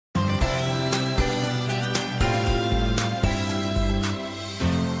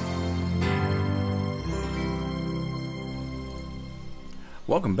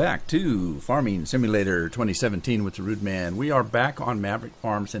Welcome back to Farming Simulator 2017 with the Rude Man. We are back on Maverick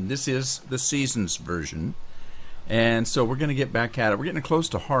Farms, and this is the seasons version. And so we're going to get back at it. We're getting close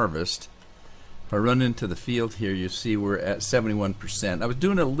to harvest. If I run into the field here, you see we're at 71%. I was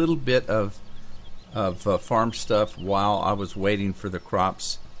doing a little bit of farm stuff while I was waiting for the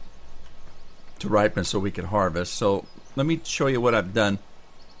crops to ripen so we could harvest. So let me show you what I've done.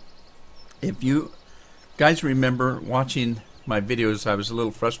 If you guys remember watching my videos, I was a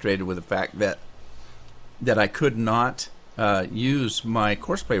little frustrated with the fact that I could not use my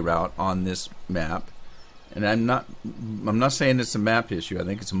courseplay route on this map, and I'm not saying it's a map issue. I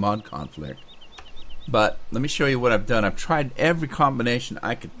think it's a mod conflict. But let me show you what I've done. I've tried every combination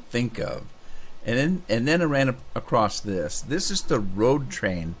I could think of, and then I ran across this. This is the road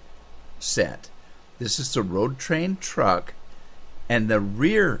train set. This is the road train truck and the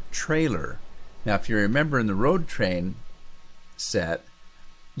rear trailer. Now, if you remember in the road train set,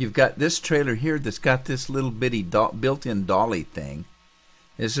 you've got this trailer here that's got this little bitty built-in dolly thing.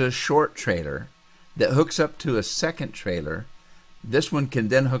 It's a short trailer that hooks up to a second trailer. This one can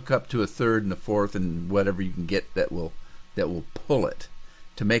then hook up to a third and a fourth and whatever you can get that will pull it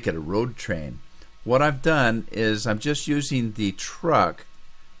to make it a road train. What I've done is I'm just using the truck,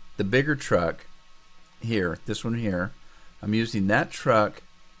 the bigger truck here, this one here. I'm using that truck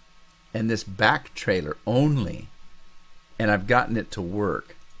and this back trailer only, and I've gotten it to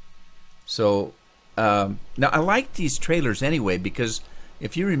work. So now I like these trailers anyway, because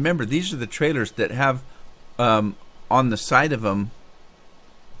if you remember, these are the trailers that have on the side of them,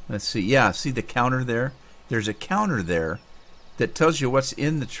 let's see, yeah, see the counter there? There's a counter there that tells you what's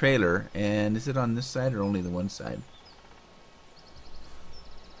in the trailer. And is it on this side or only the one side?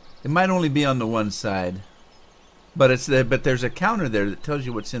 It might only be on the one side, but there's a counter there that tells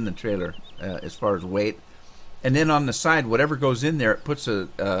you what's in the trailer as far as weight. And then on the side, whatever goes in there, it puts a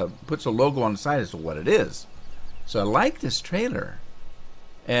logo on the side as to what it is. So I like this trailer,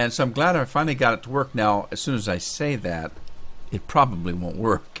 and so I'm glad I finally got it to work. Now, as soon as I say that, it probably won't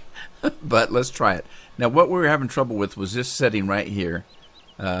work, but let's try it. Now, what we were having trouble with was this setting right here,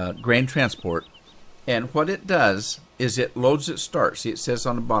 grain transport, and what it does is it loads at start. See, it says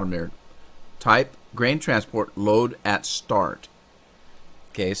on the bottom there, type grain transport load at start.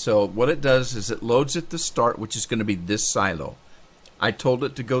 Okay, so what it does is it loads at the start, which is going to be this silo. I told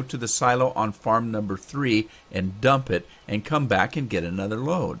it to go to the silo on farm number 3 and dump it and come back and get another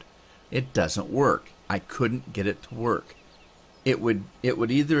load. It doesn't work. I couldn't get it to work. It would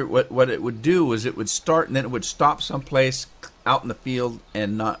either, what it would do is it would start and then it would stop someplace out in the field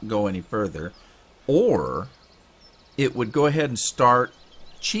and not go any further, or it would go ahead and start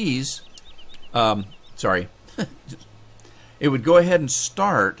it would go ahead and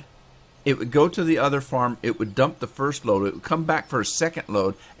start, it would go to the other farm, it would dump the first load, it would come back for a second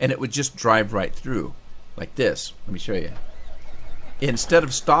load, and it would just drive right through, like this. Let me show you. Instead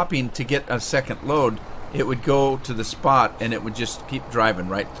of stopping to get a second load, it would go to the spot and it would just keep driving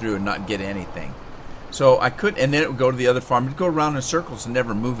right through and not get anything. So I could, and then it would go to the other farm, it would go around in circles and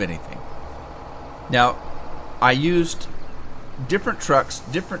never move anything. Now, I used different trucks,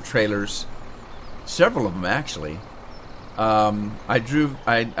 different trailers, several of them actually.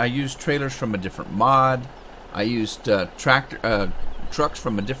 I used trailers from a different mod. I used trucks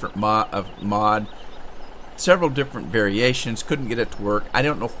from a different mod. Several different variations. Couldn't get it to work. I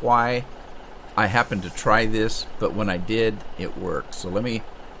don't know why I happened to try this, but when I did, it worked. So let me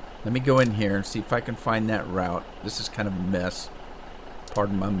go in here and see if I can find that route. This is kind of a mess.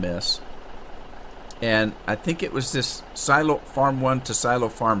 Pardon my mess. And I think it was this silo farm 1 to silo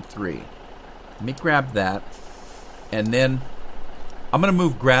farm 3. Let me grab that. And then I'm going to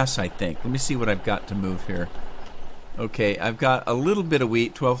move grass, I think. Let me see what I've got to move here. Okay, I've got a little bit of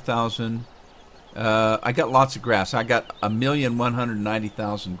wheat, 12,000. I got lots of grass. I got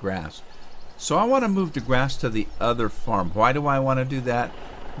 1,190,000 grass. So I want to move the grass to the other farm. Why do I want to do that?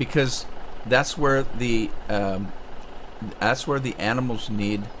 Because that's where the animals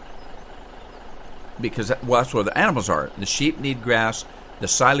need. Because well, that's where the animals are. The sheep need grass. The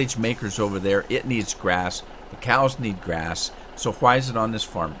silage maker's over there. It needs grass. The cows need grass. So why is it on this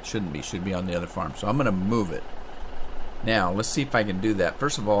farm? It shouldn't be. It should be on the other farm. So I'm going to move it. Now, let's see if I can do that.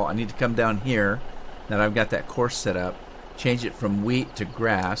 First of all, I need to come down here. Now that I've got that course set up, change it from wheat to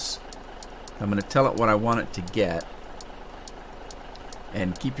grass. I'm going to tell it what I want it to get.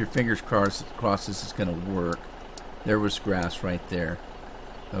 And keep your fingers crossed this is going to work. There was grass right there.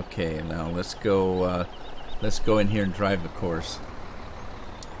 Okay, now let's go in here and drive the course.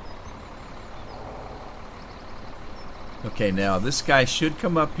 Okay, now this guy should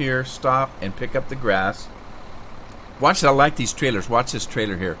come up here, stop, and pick up the grass. Watch it. I like these trailers. Watch this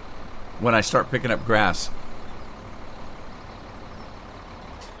trailer here. When I start picking up grass.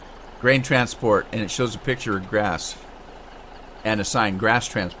 Grain transport, and it shows a picture of grass. And a sign, grass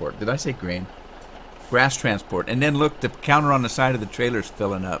transport. Did I say grain? Grass transport. And then look, the counter on the side of the trailer is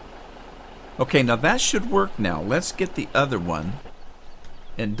filling up. Okay, now that should work now. Let's get the other one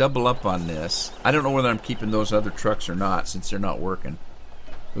and double up on this. I don't know whether I'm keeping those other trucks or not since they're not working.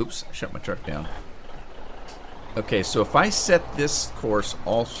 Oops, I shut my truck down. Okay, so if I set this course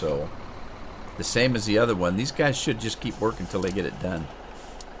also the same as the other one, these guys should just keep working until they get it done.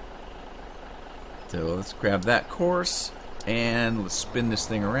 So let's grab that course and let's spin this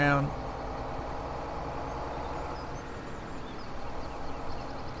thing around.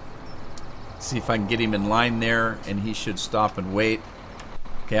 See if I can get him in line there, and he should stop and wait.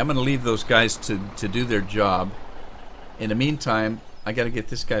 Okay, I'm going to leave those guys to do their job. In the meantime, I got to get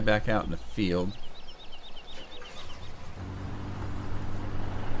this guy back out in the field.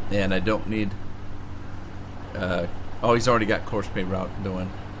 And I don't need... oh, he's already got course pay route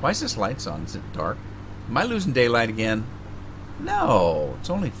doing. Why is this lights on? Is it dark? Am I losing daylight again? No, it's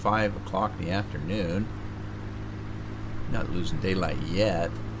only 5 o'clock in the afternoon. Not losing daylight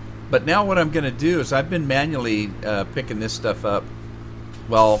yet. But now what I'm going to do is I've been manually picking this stuff up.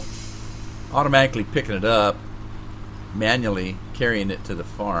 Well, automatically picking it up, manually carrying it to the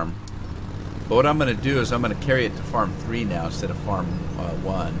farm. But what I'm going to do is I'm going to carry it to farm 3 now instead of farm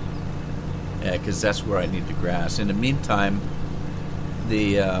 1. Because that's where I need the grass. In the meantime,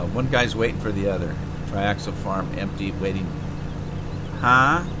 the one guy's waiting for the other. Triaxle farm empty, waiting.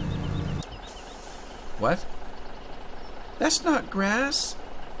 Huh? What? That's not grass.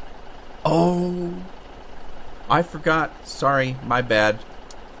 Oh, I forgot. Sorry, my bad.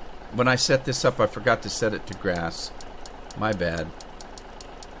 When I set this up, I forgot to set it to grass. My bad.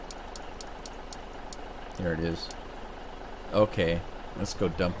 There it is. Okay, let's go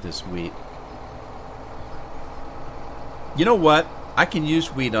dump this wheat. You know what? I can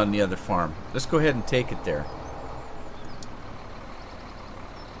use wheat on the other farm. Let's go ahead and take it there.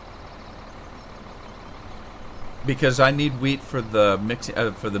 Because I need wheat for the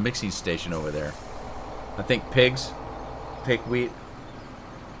mixing station over there. I think pigs take wheat.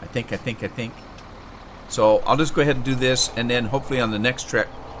 I think. So I'll just go ahead and do this, and then hopefully on the next trek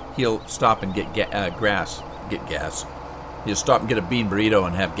he'll stop and get gas. He'll stop and get a bean burrito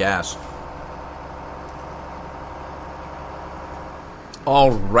and have gas.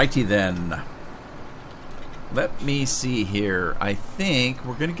 Alrighty then. Let me see here. I think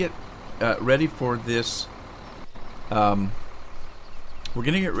we're gonna get ready for this. We're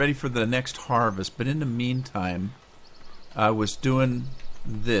going to get ready for the next harvest, but in the meantime, I was doing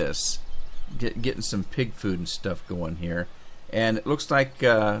this, getting some pig food and stuff going here, and it looks like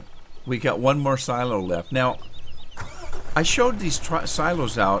we got one more silo left. Now, I showed these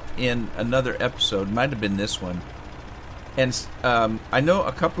silos out in another episode, might have been this one, and I know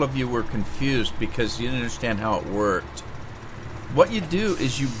a couple of you were confused because you didn't understand how it worked. What you do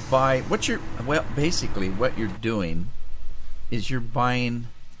is you buy, basically what you're doing is you're buying,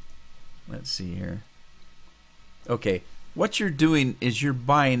 let's see here. Okay, what you're doing is you're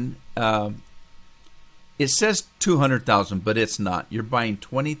buying, it says 200,000, but it's not. You're buying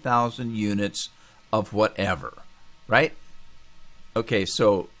 20,000 units of whatever, right? Okay,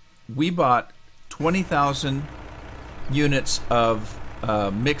 so we bought 20,000 units of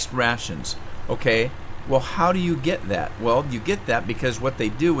mixed rations, okay? Well, how do you get that? Well, you get that because what they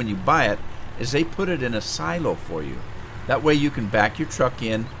do when you buy it is they put it in a silo for you. That way you can back your truck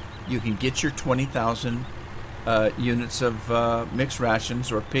in, you can get your 20,000 units of mixed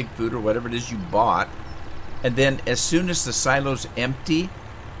rations or pig food or whatever it is you bought, and then as soon as the silo's empty,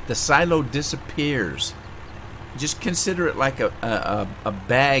 the silo disappears. Just consider it like a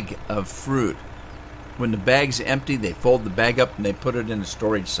bag of fruit. When the bag's empty, they fold the bag up and they put it in a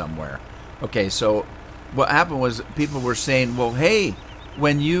storage somewhere. Okay, so what happened was people were saying, well, hey,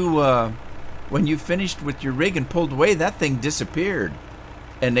 when you finished with your rig and pulled away, that thing disappeared.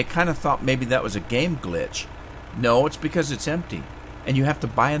 And they kind of thought maybe that was a game glitch. No, it's because it's empty. And you have to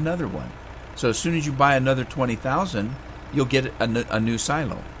buy another one. So as soon as you buy another 20,000, you'll get a new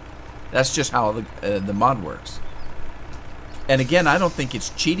silo. That's just how the mod works. And again, I don't think it's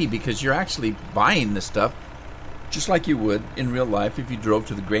cheaty because you're actually buying the stuff just like you would in real life if you drove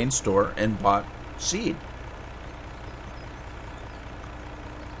to the grain store and bought seed.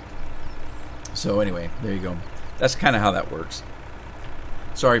 So anyway, there you go. That's kind of how that works.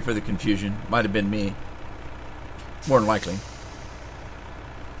 Sorry for the confusion. Might have been me. More than likely.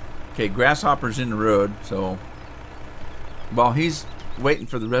 Okay, Grasshopper's in the road, so while he's waiting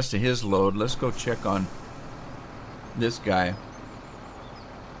for the rest of his load, let's go check on This guy.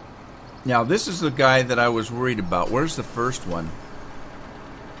 Now, this is the guy that I was worried about. Where's the first one?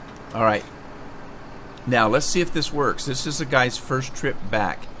 All right. Now, let's see if this works. This is the guy's first trip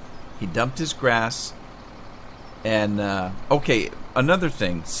back. He dumped his grass. And, okay, another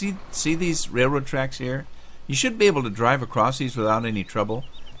thing. See these railroad tracks here? You should be able to drive across these without any trouble.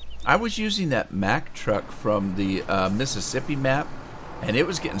 I was using that Mack truck from the Mississippi map, and it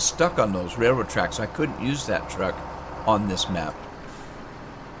was getting stuck on those railroad tracks. I couldn't use that truck on this map.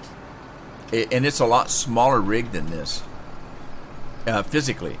 And it's a lot smaller rig than this.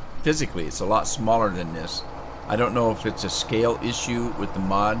 Physically, it's a lot smaller than this. I don't know if it's a scale issue with the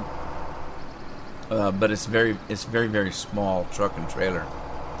mod, but it's very, very small truck and trailer.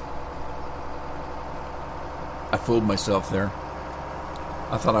 I fooled myself there.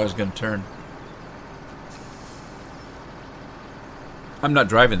 I thought I was going to turn. I'm not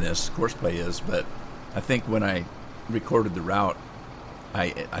driving this. Courseplay is, but I think when I recorded the route,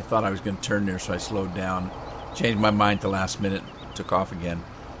 I thought I was going to turn there, so I slowed down, changed my mind at the last minute, took off again.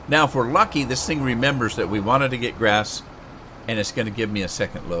 Now, if we're lucky, this thing remembers that we wanted to get grass, and it's going to give me a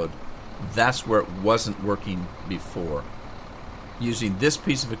second load. That's where it wasn't working before. Using this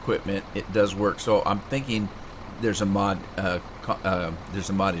piece of equipment, it does work. So I'm thinking there's a mod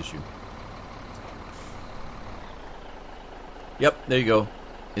issue. Yep, there you go.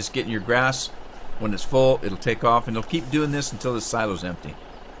 It's getting your grass. When it's full, it'll take off, and it'll keep doing this until the silo's empty.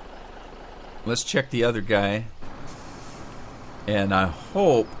 Let's check the other guy. And I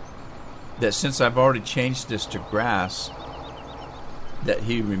hope that since I've already changed this to grass, that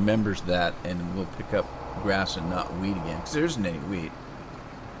he remembers that and will pick up grass and not wheat again. Because there isn't any wheat.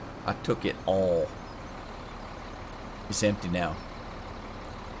 I took it all. It's empty now.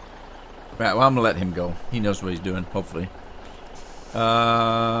 Right, well, I'm going to let him go. He knows what he's doing, hopefully.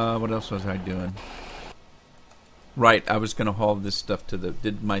 What else was I doing? Right, I was going to haul this stuff to the...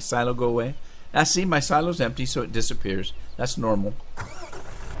 Did my silo go away? I see my silo's empty, so it disappears. That's normal.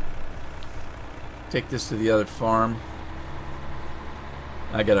 Take this to the other farm.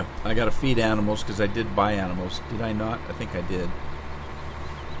 I gotta feed animals because I did buy animals. Did I not? I think I did.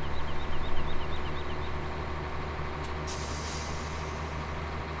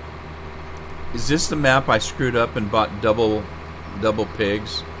 Is this the map I screwed up and bought double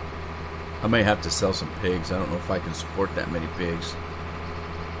pigs? I may have to sell some pigs. I don't know if I can support that many pigs.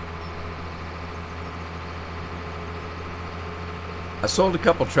 I sold a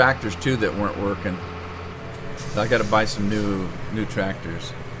couple tractors too that weren't working. I got to buy some new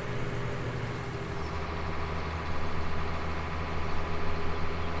tractors.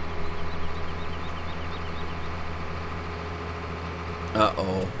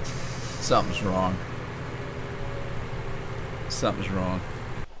 Uh-oh. Something's wrong. Something's wrong.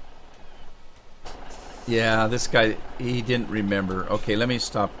 Yeah, this guy, he didn't remember. Okay, let me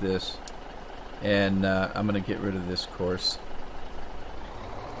stop this. And I'm going to get rid of this course.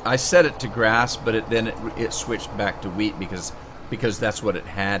 I set it to grass, but then it switched back to wheat because that's what it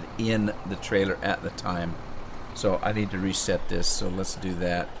had in the trailer at the time. So I need to reset this, so let's do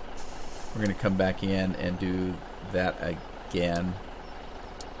that. We're going to come back in and do that again.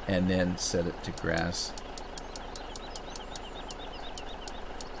 And then set it to grass.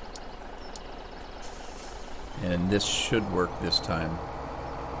 And this should work this time.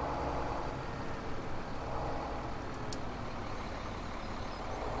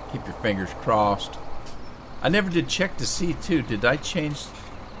 Keep your fingers crossed. I never did check to see too. Did I change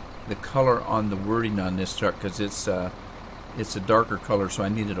the color on the wording on this truck? Because it's a darker color, so I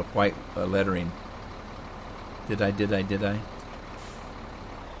needed a white lettering. Did I?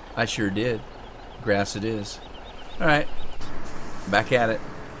 I sure did. Grass it is. All right, back at it.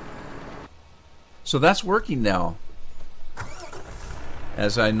 So that's working now.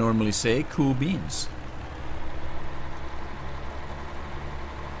 As I normally say, cool beans.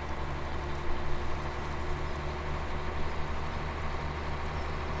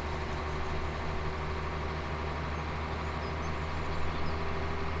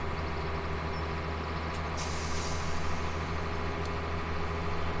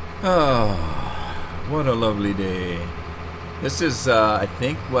 Oh, what a lovely day. This is, I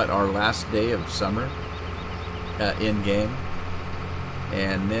think, our last day of summer in-game.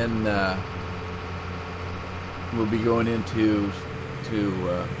 And then we'll be going into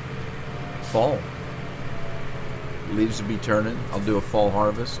fall. Leaves will be turning. I'll do a fall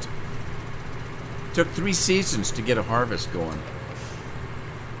harvest. Took 3 seasons to get a harvest going.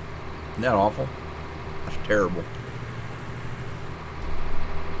 Isn't that awful? That's terrible.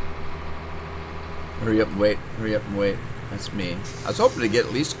 Hurry up and wait. Hurry up and wait. That's me. I was hoping to get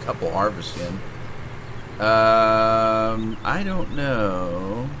at least a couple harvests in. I don't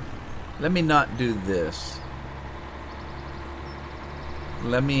know. Let me not do this.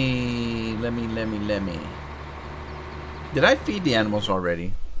 Let me. Did I feed the animals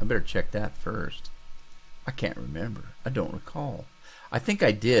already? I better check that first. I can't remember. I don't recall. I think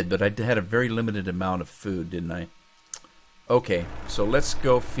I did, but I had a very limited amount of food, didn't I? Okay, so let's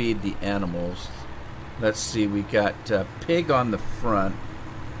go feed the animals. Let's see, we got pig on the front.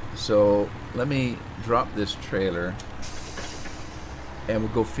 So let me drop this trailer and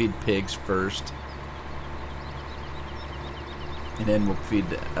we'll go feed pigs first. And then we'll feed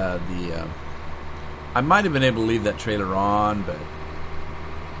I might have been able to leave that trailer on, but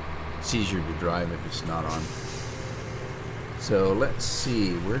it's easier to drive if it's not on. So let's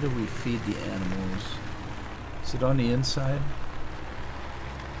see, where do we feed the animals? Is it on the inside?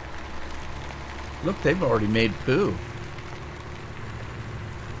 Look, they've already made poo.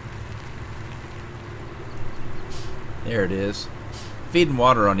 There it is. Feeding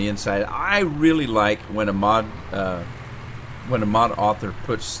water on the inside. I really like when a mod author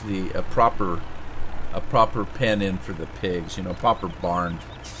puts a proper pen in for the pigs. You know, proper barn,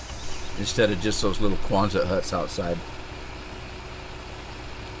 instead of just those little Quonset huts outside.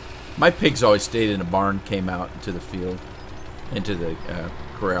 My pigs always stayed in a barn, came out into the field, into the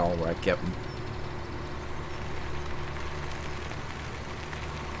corral where I kept them.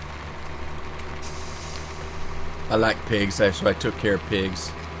 I like pigs, so I took care of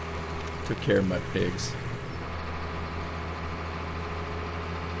pigs. Took care of my pigs.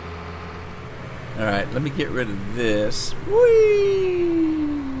 Alright, let me get rid of this. Whee!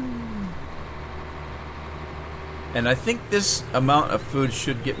 And I think this amount of food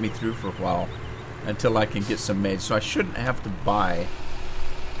should get me through for a while until I can get some made. So I shouldn't have to buy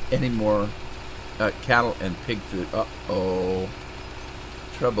any more cattle and pig food. Uh-oh.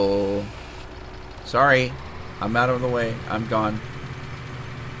 Trouble. Sorry. I'm out of the way. I'm gone.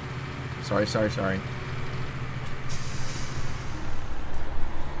 Sorry.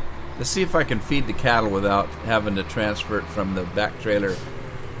 Let's see if I can feed the cattle without having to transfer it from the back trailer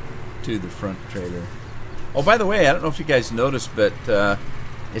to the front trailer. Oh, by the way, I don't know if you guys noticed, but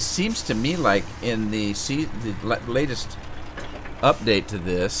it seems to me like in the latest update to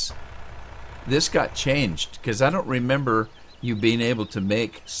this got changed, because I don't remember you being able to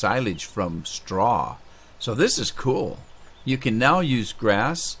make silage from straw. So this is cool. You can now use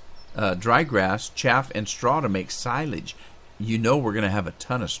grass, dry grass, chaff, and straw to make silage. You know we're going to have a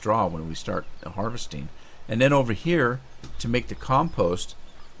ton of straw when we start harvesting. And then over here, to make the compost,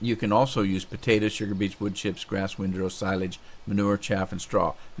 you can also use potatoes, sugar beets, wood chips, grass, windrow, silage, manure, chaff, and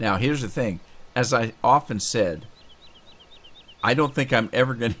straw. Now, here's the thing. As I often said, I don't think I'm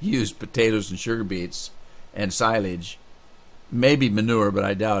ever going to use potatoes and sugar beets and silage. Maybe manure, but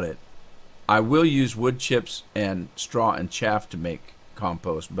I doubt it. I will use wood chips and straw and chaff to make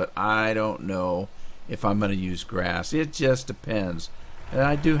compost, but I don't know if I'm going to use grass. It just depends. And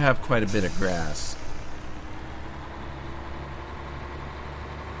I do have quite a bit of grass.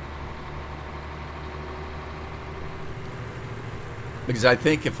 Because I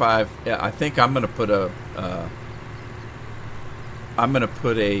think I'm going to put a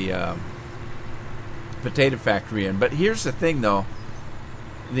potato factory in. But here's the thing, though.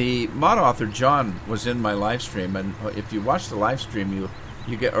 The mod author John was in my live stream, and if you watch the live stream, you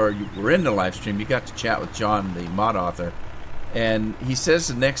were in the live stream, you got to chat with John, the mod author, and he says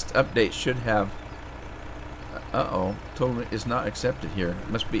the next update should have. Told me is not accepted here. It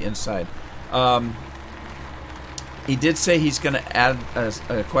must be inside. He did say he's going to add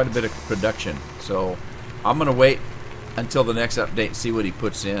quite a bit of production, so I'm going to wait until the next update and see what he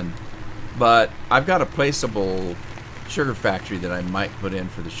puts in. But I've got a placeable sugar factory that I might put in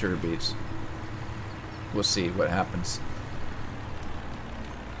for the sugar beets. We'll see what happens.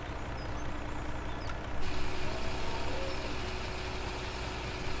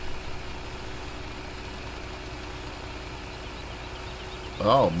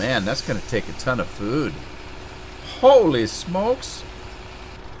 Oh man, that's going to take a ton of food. Holy smokes!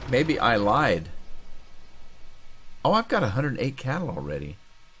 Maybe I lied. Oh, I've got 108 cattle already.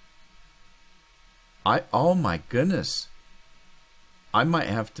 Oh my goodness. I might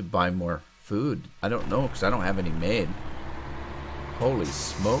have to buy more food. I don't know, because I don't have any made. Holy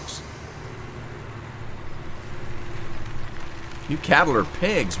smokes. You cattle are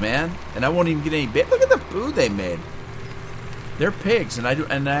pigs, man. And I won't even get any bacon. Look at the food they made. They're pigs, and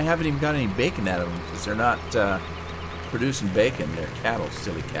I haven't even got any bacon out of them, because they're not producing bacon. They're cattle,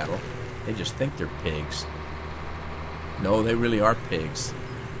 silly cattle. They just think they're pigs. No, they really are pigs.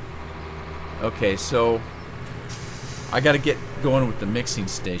 Okay, so I got to get going with the mixing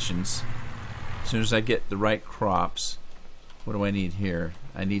stations. As soon as I get the right crops, what do I need here?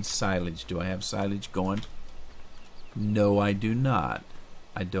 I need silage. Do I have silage going? No, I do not.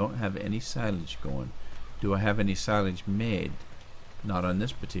 I don't have any silage going. Do I have any silage made? Not on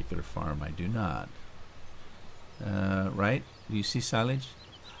this particular farm. I do not. Right? Do you see silage?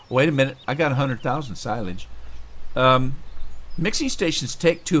 Wait a minute. I got 100,000 silage. Mixing stations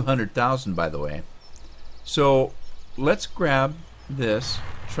take 200,000, by the way. So let's grab this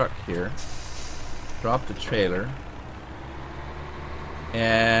truck here. Drop the trailer.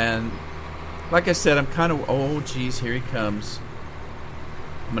 And like I said, I'm kind of... Oh, geez, here he comes.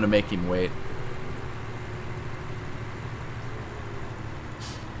 I'm going to make him wait.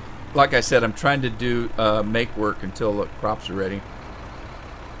 Like I said, I'm trying to do make work until the crops are ready.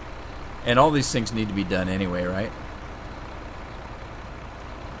 And all these things need to be done anyway, right?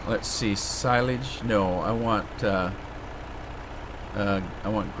 Let's see, silage. No, I want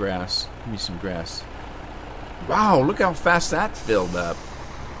grass. Give me some grass. Wow, look how fast that filled up.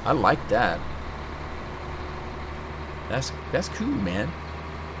 I like that. That's cool, man.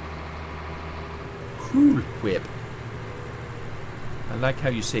 Cool Whip. I like how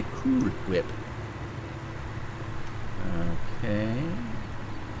you say Cool Whip. Okay.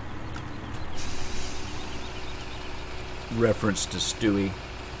 Reference to Stewie.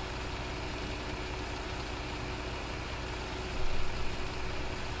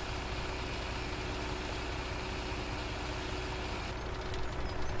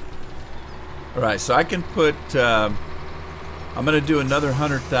 Alright, so I can put, I'm going to do another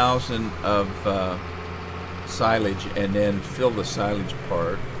 100,000 of silage and then fill the silage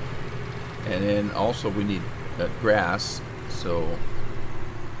part. And then also we need grass, so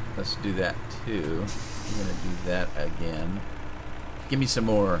let's do that too. I'm going to do that again. Give me some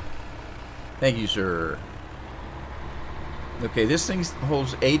more. Thank you, sir. Okay, this thing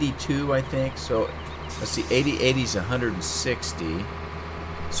holds 82, I think. So let's see, 80 is 160.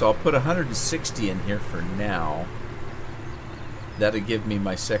 So I'll put 160 in here for now. That'll give me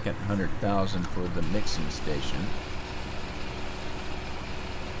my second 100,000 for the mixing station.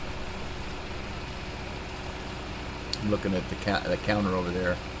 I'm looking at the counter over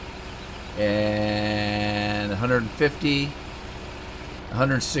there. And 150,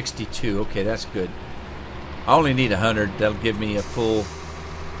 162. Okay, that's good. I only need 100. That'll give me a full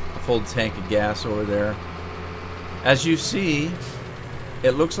tank of gas over there. As you see,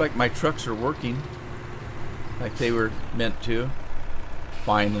 it looks like my trucks are working like they were meant to.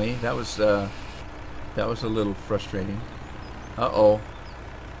 Finally, that was a little frustrating. Uh-oh.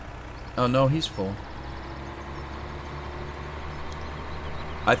 Oh no, he's full.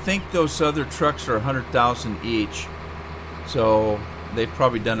 I think those other trucks are 100,000 each, so they've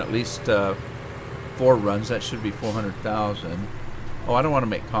probably done at least 4 runs. That should be 400,000. Oh, I don't want to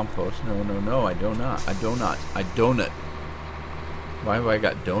make compost. No, I do not. I donut. Why have I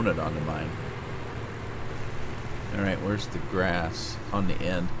got donut on the mine? Alright, where's the grass on the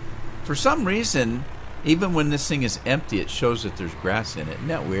end? For some reason, even when this thing is empty, it shows that there's grass in it. Isn't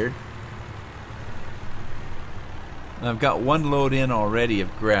that weird? I've got 1 load in already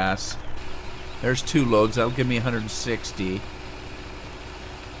of grass. There's 2 loads. That'll give me 160.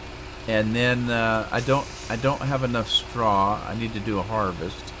 And then I don't have enough straw. I need to do a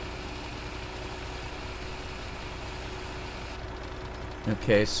harvest.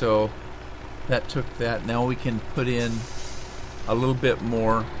 Okay, so that took that. Now we can put in a little bit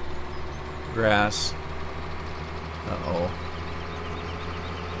more grass. Uh-oh.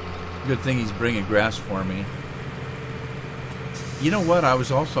 Good thing he's bringing grass for me. You know what? I was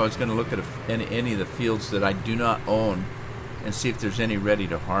going to look at any of the fields that I do not own and see if there's any ready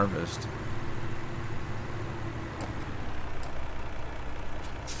to harvest.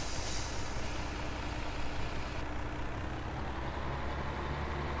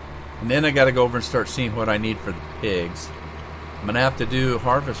 And then I got to go over and start seeing what I need for the pigs. I'm going to have to do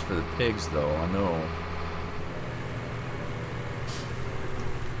harvest for the pigs, though. I know.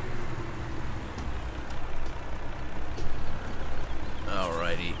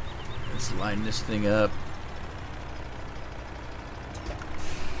 Alrighty. Let's line this thing up.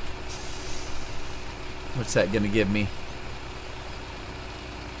 What's that going to give me?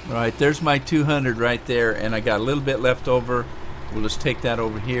 Alright, there's my 200 right there. And I got a little bit left over. We'll just take that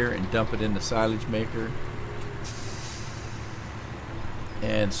over here and dump it in the silage maker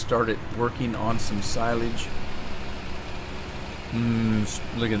and start it working on some silage.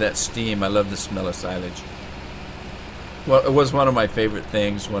 Look at that steam. I love the smell of silage. Well, it was one of my favorite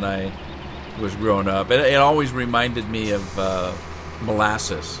things when I was growing up. It always reminded me of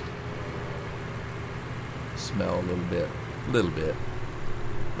molasses. Smell a little bit.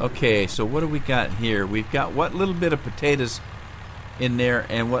 Okay, so what do we got here? We've got what little bit of potatoes in there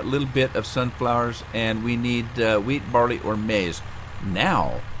and what little bit of sunflowers, and we need wheat, barley, or maize.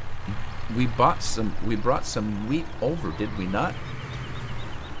 Now, we brought some wheat over, did we not?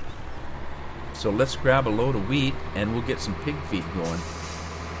 So let's grab a load of wheat and we'll get some pig feed going.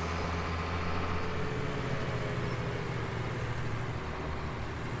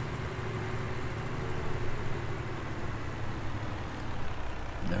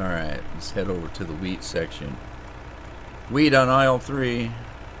 Alright, let's head over to the wheat section. Wheat on aisle 3.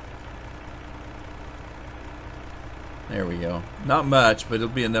 There we go. Not much, but it'll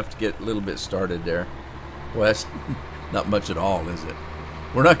be enough to get a little bit started there. Well, that's not much at all, is it?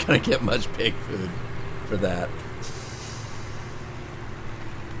 We're not going to get much pig food for that.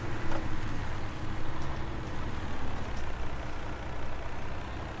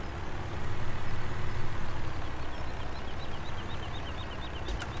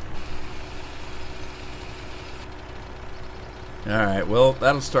 Alright, well,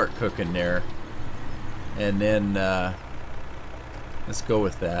 that'll start cooking there. And then, let's go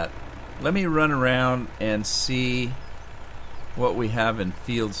with that. Let me run around and see what we have in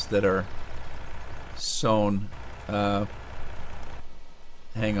fields that are sown. Hang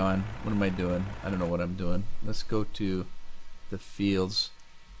on, what am I doing? I don't know what I'm doing. Let's go to the fields.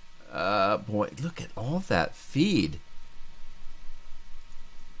 Boy, look at all that feed.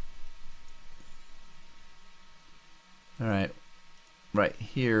 Alright, right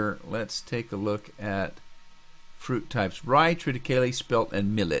here, let's take a look at fruit types. Rye, triticale, spelt,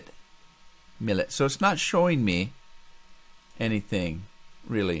 and millet. Millet. So it's not showing me anything,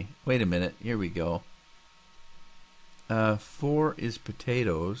 really. Wait a minute. Here we go. 4 is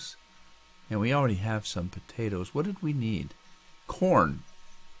potatoes. And we already have some potatoes. What did we need? Corn.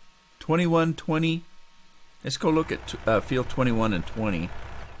 21, 20. Let's go look at field 21 and 20.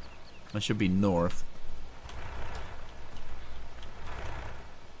 That should be north.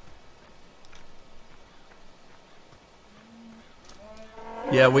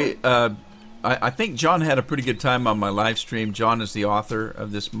 Yeah, I think John had a pretty good time on my live stream. John is the author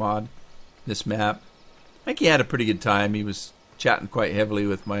of this mod, this map. I think he had a pretty good time. He was chatting quite heavily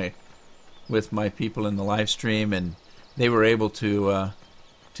with my people in the live stream, and they were able to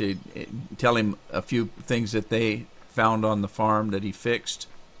tell him a few things that they found on the farm that he fixed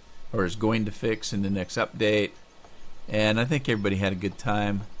or is going to fix in the next update. And I think everybody had a good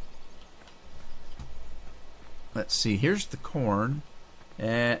time. Let's see. Here's the corn.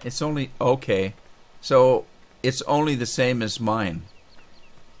 It's only, okay, so it's only the same as mine.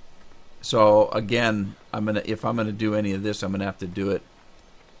 So again, if I'm gonna do any of this, I'm gonna have to do it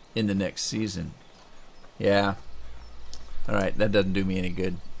in the next season. Yeah. All right, that doesn't do me any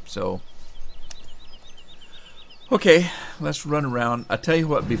good. So, okay, let's run around. I tell you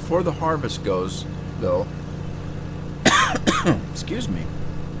what, before the harvest goes, though, excuse me.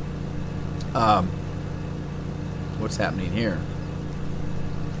 What's happening here?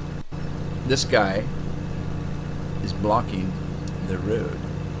 This guy is blocking the road.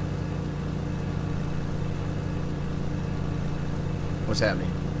 What's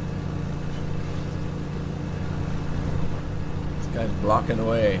happening? This guy's blocking the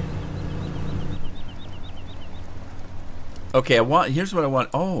way. Okay, here's what I want.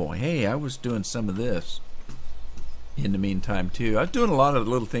 Oh, hey, I was doing some of this in the meantime too. I was doing a lot of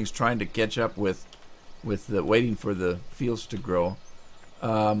little things trying to catch up with waiting for the fields to grow.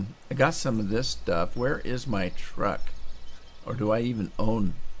 I got some of this stuff. Where is my truck? Or do I even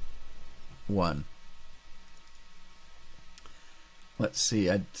own one? Let's see.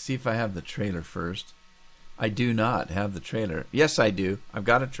 I'd see if I have the trailer first. I do not have the trailer. Yes, I do. I've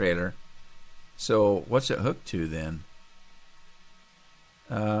got a trailer. So what's it hooked to then?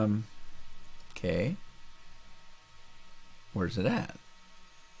 Okay. Where's it at?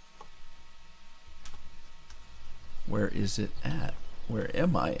 Where is it at? Where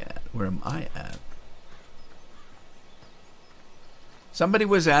am I at? Where am I at? Somebody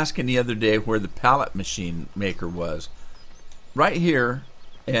was asking the other day where the pallet machine maker was. Right here,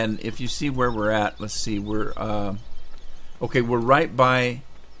 and if you see where we're at, let's see, we're okay, we're right by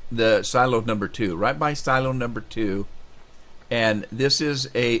the silo number 2. Right by silo number 2. And this is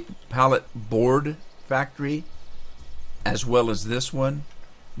a pallet board factory as well as this one.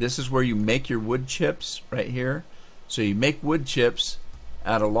 This is where you make your wood chips right here. So you make wood chips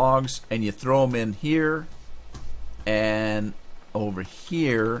out of logs and you throw them in here and over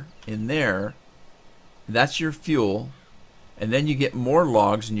here in there. That's your fuel. And then you get more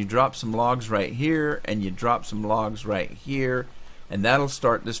logs and you drop some logs right here and you drop some logs right here, and that'll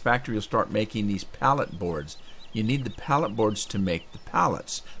start, this factory will start making these pallet boards. You need the pallet boards to make the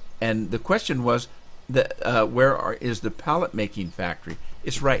pallets. And the question was, is the pallet making factory?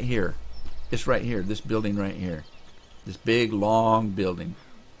 It's right here. It's right here, this building right here. This big, long building.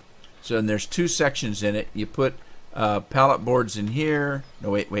 So and there's 2 sections in it. You put pallet boards in here.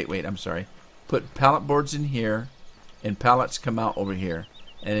 No, wait, I'm sorry. Put pallet boards in here, and pallets come out over here.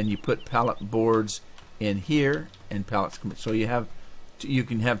 And then you put pallet boards in here, and pallets come out. So you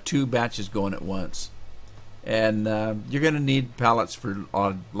can have 2 batches going at once. And you're going to need pallets for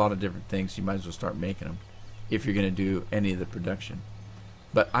a lot of different things. You might as well start making them if you're going to do any of the production.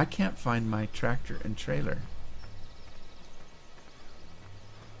 But I can't find my tractor and trailer.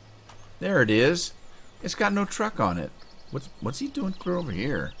 There it is. It's got no truck on it. What's he doing clear over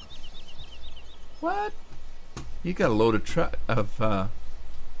here? What? You got a load of truck of. All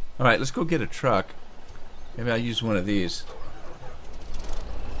right, let's go get a truck. Maybe I'll use one of these.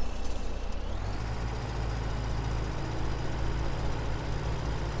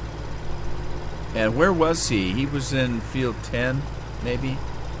 And where was he? He was in field 10, maybe?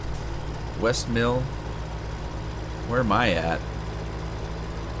 West Mill? Where am I at?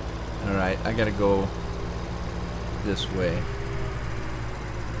 Alright, I gotta go this way.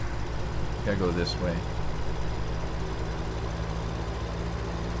 Gotta go this way.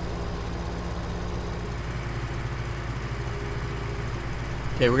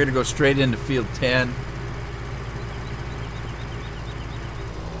 Okay, we're gonna go straight into field 10.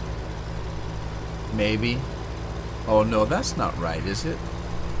 Maybe. Oh no, that's not right, is it?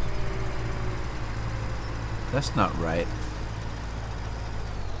 That's not right.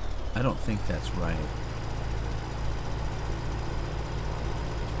 I don't think that's right.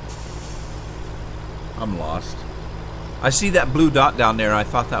 I'm lost. I see that blue dot down there. I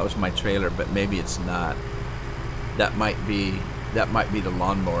thought that was my trailer, but maybe it's not. That might be the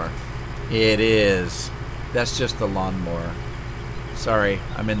lawnmower. It is. That's just the lawnmower. Sorry,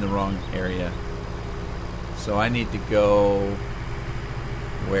 I'm in the wrong area. So I need to go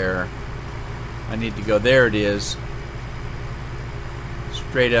where? I need to go, there it is.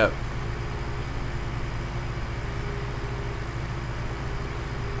 Straight up.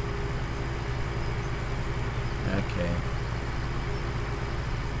 Okay.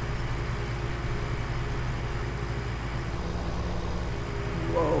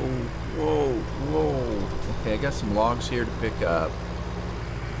 Whoa, whoa, whoa. Okay, I got some logs here to pick up.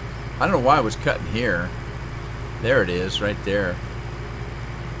 I don't know why I was cutting here. There it is, right there.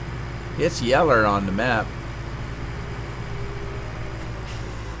 It's yeller on the map.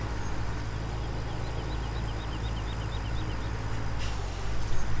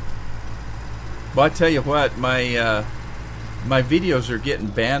 Well, I tell you what, my videos are getting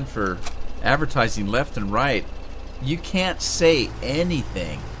banned for advertising left and right. You can't say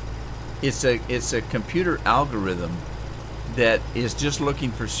anything. It's a computer algorithm that is just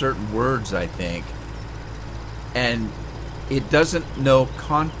looking for certain words, I think. And it doesn't know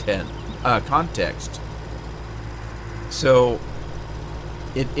context. So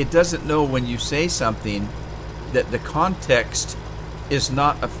it doesn't know when you say something that the context is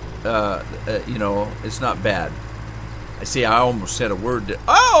not it's not bad. I see. I almost said a word that.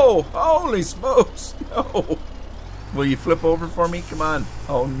 Oh, holy smokes! No. Will you flip over for me? Come on.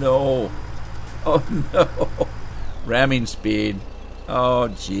 Oh no. Oh no. Ramming speed. Oh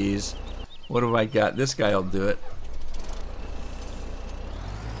jeez. What have I got? This guy will do it.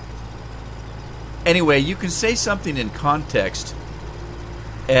 Anyway, you can say something in context,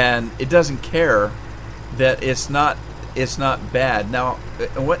 and it doesn't care that it's not bad. Now,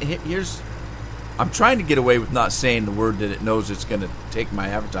 here's. I'm trying to get away with not saying the word that it knows it's going to take my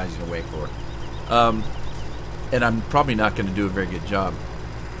advertising away for. And I'm probably not going to do a very good job.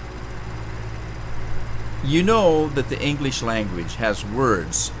 You know that the English language has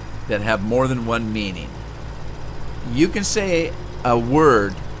words that have more than one meaning. You can say a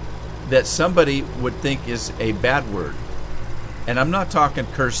word that somebody would think is a bad word. And I'm not talking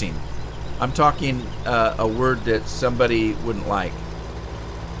cursing. I'm talking a word that somebody wouldn't like.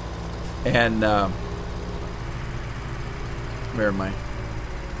 And where am I?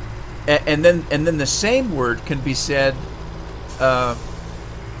 And then the same word can be said, and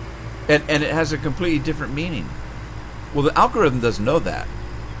it has a completely different meaning. Well, the algorithm doesn't know that.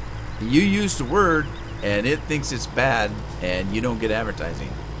 You use the word, and it thinks it's bad, and you don't get advertising.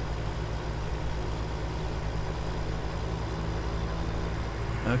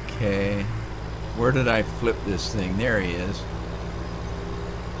 Okay, where did I flip this thing? There he is.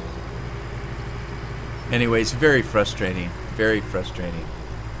 Anyway, it's very frustrating. Very frustrating.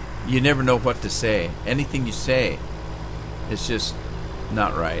 You never know what to say. Anything you say, it's just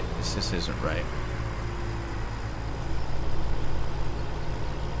not right. It just isn't right.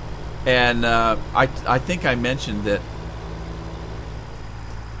 And I think I mentioned that.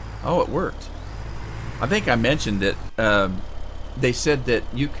 Oh, it worked. I think I mentioned that they said that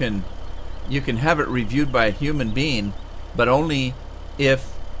you can have it reviewed by a human being, but only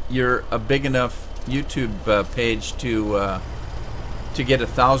if you're a big enough YouTube page to get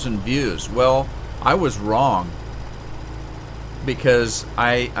 1,000 views. Well, I was wrong, because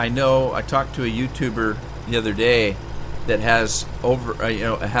I know I talked to a YouTuber the other day that has over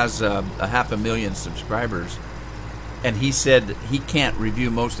has a 500,000 subscribers, and he said he can't review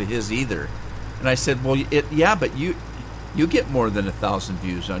most of his either. And I said, well, yeah, but you get more than 1,000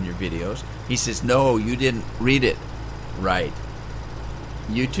 views on your videos. He says, no, you didn't read it right.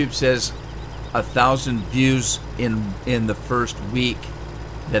 YouTube says 1,000 views in the first week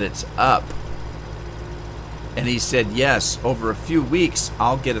that it's up. And he said, yes, over a few weeks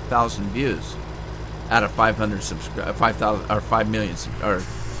I'll get 1,000 views out of 5 million or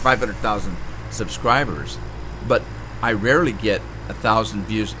 500,000 subscribers, but I rarely get 1,000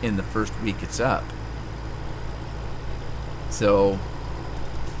 views in the first week it's up. So,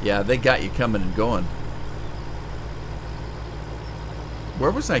 yeah, they got you coming and going.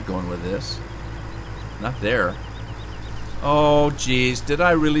 Where was I going with this? Not there. Oh, geez, did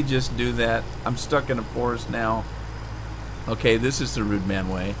I really just do that? I'm stuck in a forest now. Okay, this is the Rude Man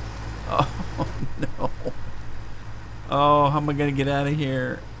way. Oh, no. Oh, how am I going to get out of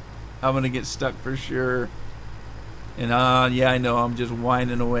here? I'm going to get stuck for sure. And, yeah, I know, I'm just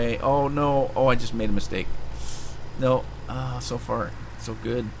whining away. Oh, no. Oh, I just made a mistake. No. So far, so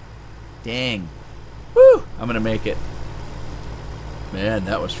good. Dang. Woo! I'm going to make it. Man,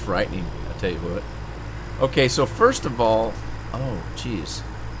 that was frightening, I'll tell you what. Okay, so first of all, oh, geez.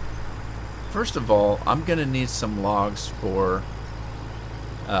 First of all, I'm going to need some logs for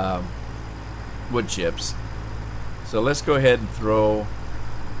wood chips. So let's go ahead and throw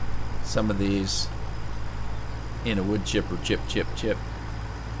some of these in a wood chipper, chip.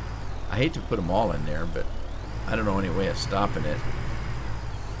 I hate to put them all in there, but I don't know any way of stopping it.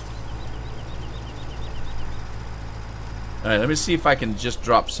 Alright, let me see if I can just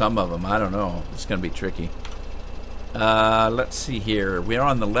drop some of them. I don't know. It's going to be tricky. Let's see here. We're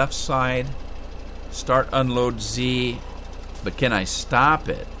on the left side. Start unload Z. But can I stop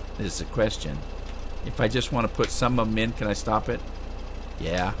it? Is the question. If I just want to put some of them in, can I stop it?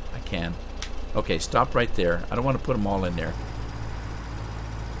 Yeah, I can. Okay, stop right there. I don't want to put them all in there.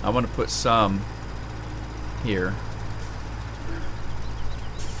 I want to put some here.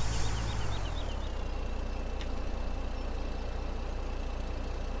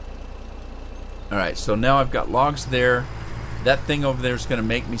 Alright, so now I've got logs there. That thing over there is going to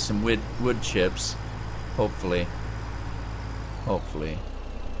make me some wood chips. Hopefully. Hopefully.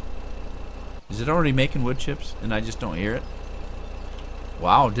 Is it already making wood chips and I just don't hear it?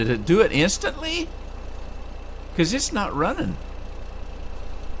 Wow, did it do it instantly? Because it's not running.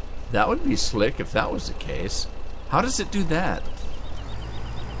 That would be slick if that was the case. How does it do that?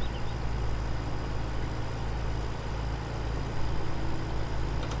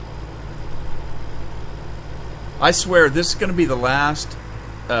 I swear this is going to be the last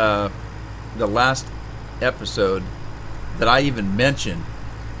episode that I even mention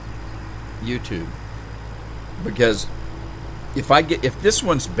YouTube, because if this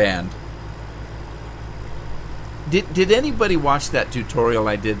one's banned, did anybody watch that tutorial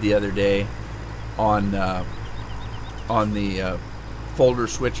I did the other day on the folder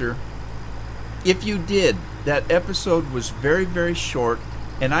switcher? If you did, that episode was very, very short,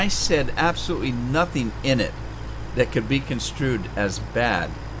 and I said absolutely nothing in it that could be construed as bad,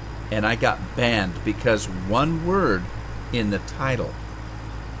 and I got banned because one word in the title.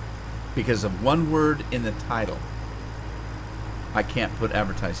 Because of one word in the title, I can't put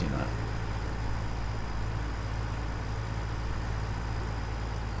advertising on it.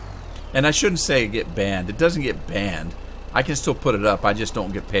 And I shouldn't say get banned. It doesn't get banned. I can still put it up. I just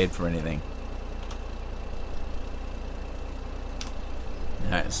don't get paid for anything.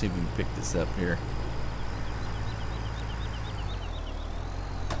 Alright, let's see if we can pick this up here.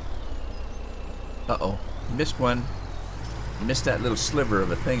 Uh-oh. Missed one. Missed that little sliver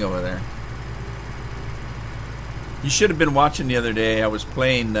of a thing over there. You should have been watching the other day. I was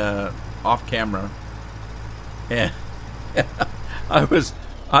playing off camera. And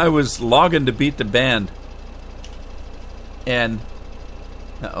I was logging to beat the band. And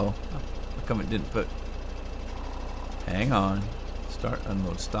uh-oh. How come it didn't put... Hang on. Start,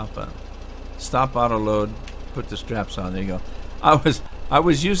 unload, stop on. Stop auto load. Put the straps on. There you go. I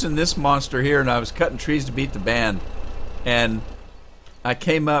was using this monster here, and I was cutting trees to beat the band. And I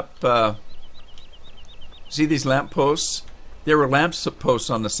came up, see these lampposts? there were lamp posts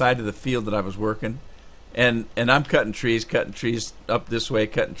on the side of the field that I was working, and I'm cutting trees up this way,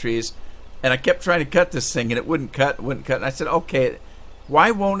 cutting trees, and I kept trying to cut this thing, and it wouldn't cut. And I said, okay,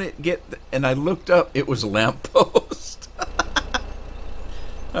 why won't it get? And I looked up, it was a lamp post.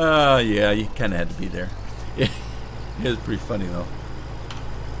 Yeah, you kind of had to be there. It was pretty funny though.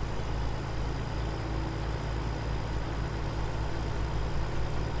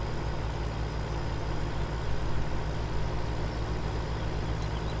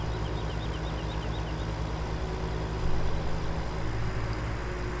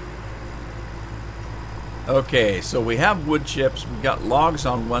 Okay, so we have wood chips. We've got logs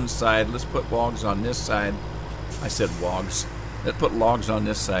on one side. Let's put logs on this side. I said logs. Let's put logs on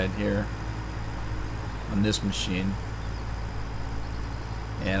this side here. On this machine.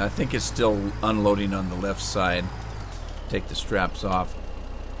 And I think it's still unloading on the left side. Take the straps off.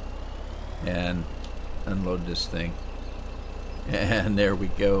 And unload this thing. And there we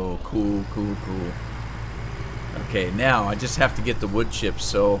go. Cool, cool, cool. Okay, now I just have to get the wood chips,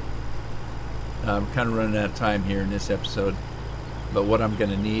 so I'm kind of running out of time here in this episode, but what I'm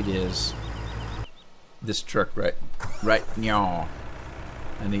going to need is this truck right now.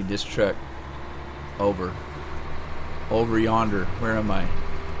 I need this truck over yonder. Where am I?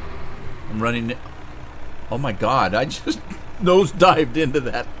 I'm running. Oh my God! I just nose dived into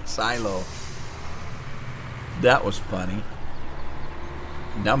that silo. That was funny.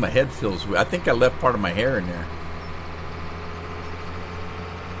 Now my head feels weird. I think I left part of my hair in there.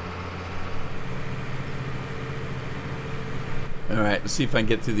 Alright, let's see if I can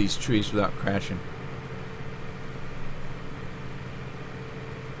get through these trees without crashing.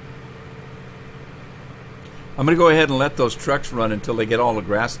 I'm going to go ahead and let those trucks run until they get all the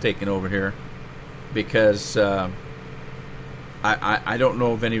grass taken over here. Because I don't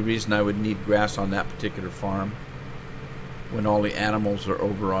know of any reason I would need grass on that particular farm when all the animals are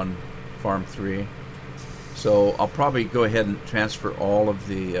over on Farm 3. So I'll probably go ahead and transfer all of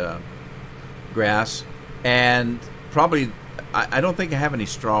the grass. And probably, I don't think I have any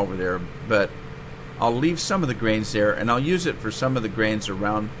straw over there, but I'll leave some of the grains there, and I'll use it for some of the grains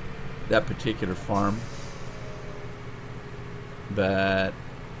around that particular farm. But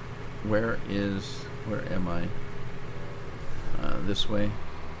where am I? This way.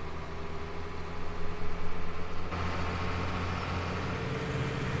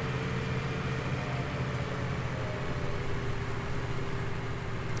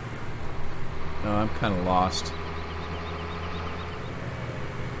 No, I'm kind of lost.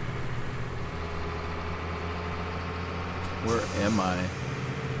 Where am I?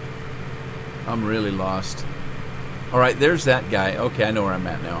 I'm really lost. Alright, there's that guy. Okay, I know where I'm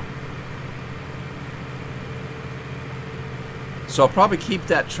at now. So I'll probably keep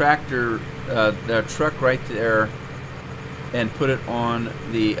that tractor, that truck right there, and put it on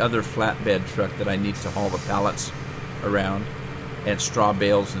the other flatbed truck that I need to haul the pallets around, and straw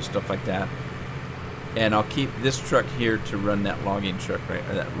bales and stuff like that. And I'll keep this truck here to run that logging truck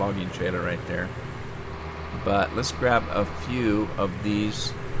that logging trailer right there. But let's grab a few of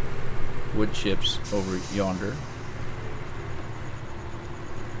these wood chips over yonder.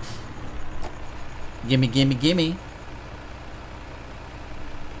 Gimme, gimme, gimme.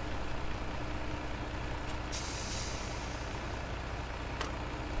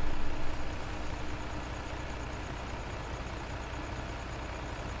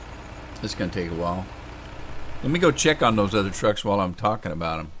 This is going to take a while. Let me go check on those other trucks while I'm talking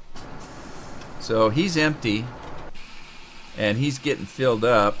about them. So he's empty, and he's getting filled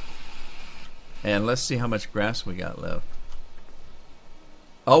up. And let's see how much grass we got left.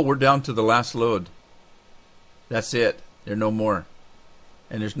 Oh, we're down to the last load. That's it. There are no more.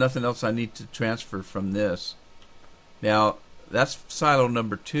 And there's nothing else I need to transfer from this. Now, that's silo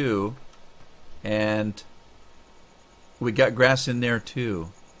number 2. And we got grass in there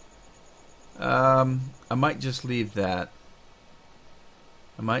too. I might just leave that.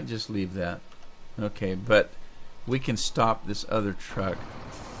 Okay, but we can stop this other truck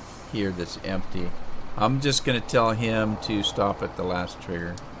here that's empty. I'm just going to tell him to stop at the last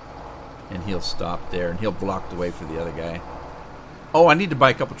trigger. And he'll stop there, and he'll block the way for the other guy. Oh, I need to buy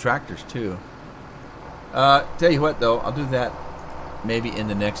a couple tractors too. Tell you what though, I'll do that maybe in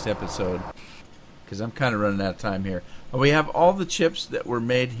the next episode, because I'm kind of running out of time here. We have all the chips that were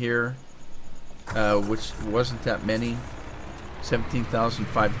made here, which wasn't that many.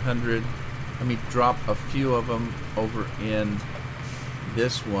 17,500. Let me drop a few of them over in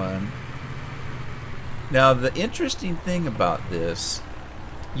this one. Now the interesting thing about this,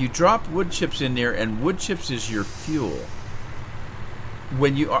 you drop wood chips in there, and wood chips is your fuel.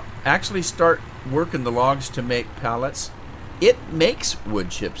 When you actually start working the logs to make pallets, it makes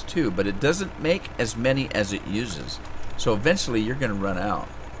wood chips too, but it doesn't make as many as it uses. So eventually you're going to run out.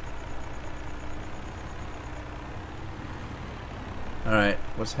 Alright,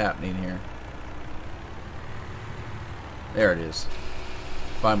 what's happening here? There it is.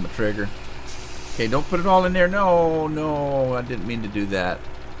 Find my trigger. Okay, don't put it all in there. No, no, I didn't mean to do that.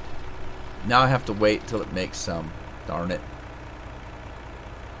 Now I have to wait till it makes some. Darn it.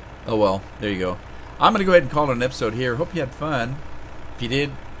 Oh well, there you go. I'm going to go ahead and call it an episode here. Hope you had fun. If you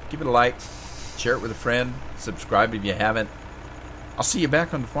did, give it a like. Share it with a friend. Subscribe if you haven't. I'll see you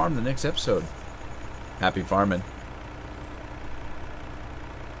back on the farm in the next episode. Happy farming.